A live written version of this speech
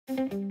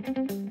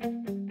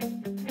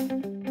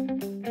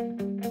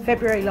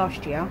February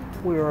last year,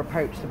 we were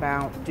approached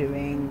about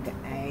doing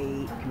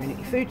a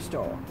community food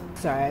store.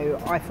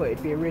 So I thought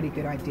it'd be a really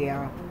good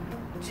idea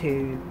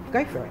to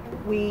go for it.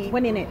 We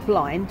went in it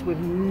blind with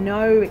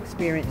no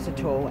experience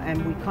at all,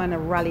 and we kind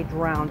of rallied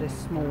around a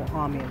small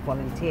army of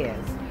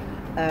volunteers.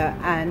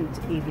 And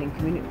Evelyn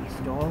Community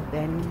Store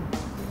then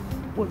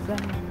was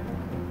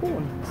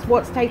born.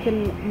 What's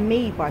taken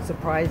me by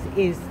surprise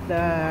is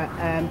the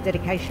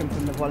dedication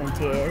from the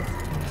volunteers,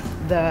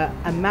 the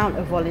amount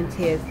of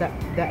volunteers that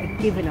are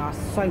giving us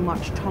so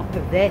much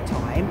of their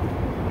time,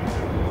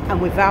 and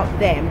without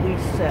them,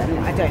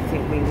 I don't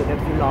think we would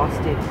have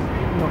lasted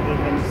not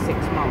even 6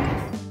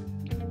 months.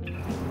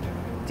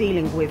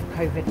 Dealing with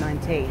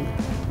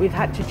COVID-19, we've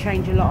had to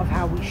change a lot of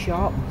how we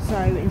shop. So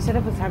instead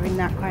of us having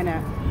that kind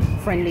of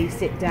friendly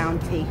sit-down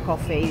tea,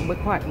 coffee, we're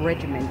quite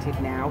regimented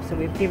now. So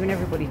we've given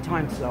everybody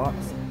time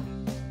slots.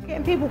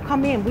 Getting people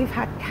come in, we've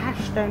had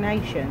cash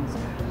donations,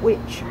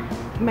 which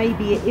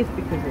maybe it is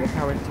because of the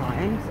current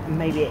times, and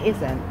maybe it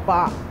isn't.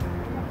 But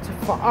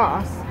for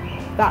us,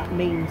 that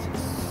means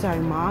so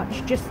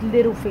much. Just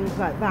little things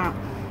like that.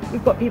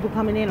 We've got people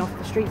coming in off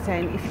the street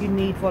saying, if you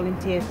need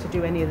volunteers to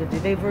do any of the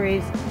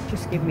deliveries,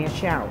 just give me a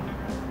shout.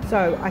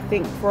 So I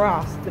think for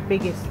us, the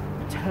biggest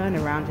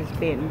turnaround has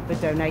been the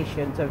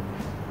donations of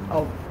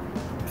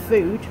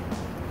food,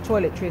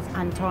 toiletries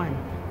and time.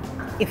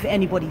 If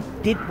anybody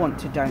did want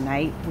to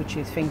donate, which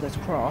is fingers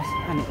crossed,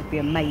 and it would be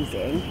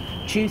amazing,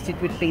 Tuesday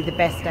would be the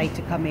best day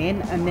to come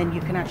in, and then you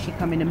can actually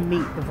come in and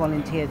meet the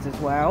volunteers as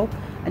well,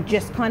 and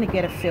just kind of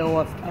get a feel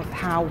of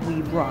how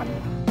we run.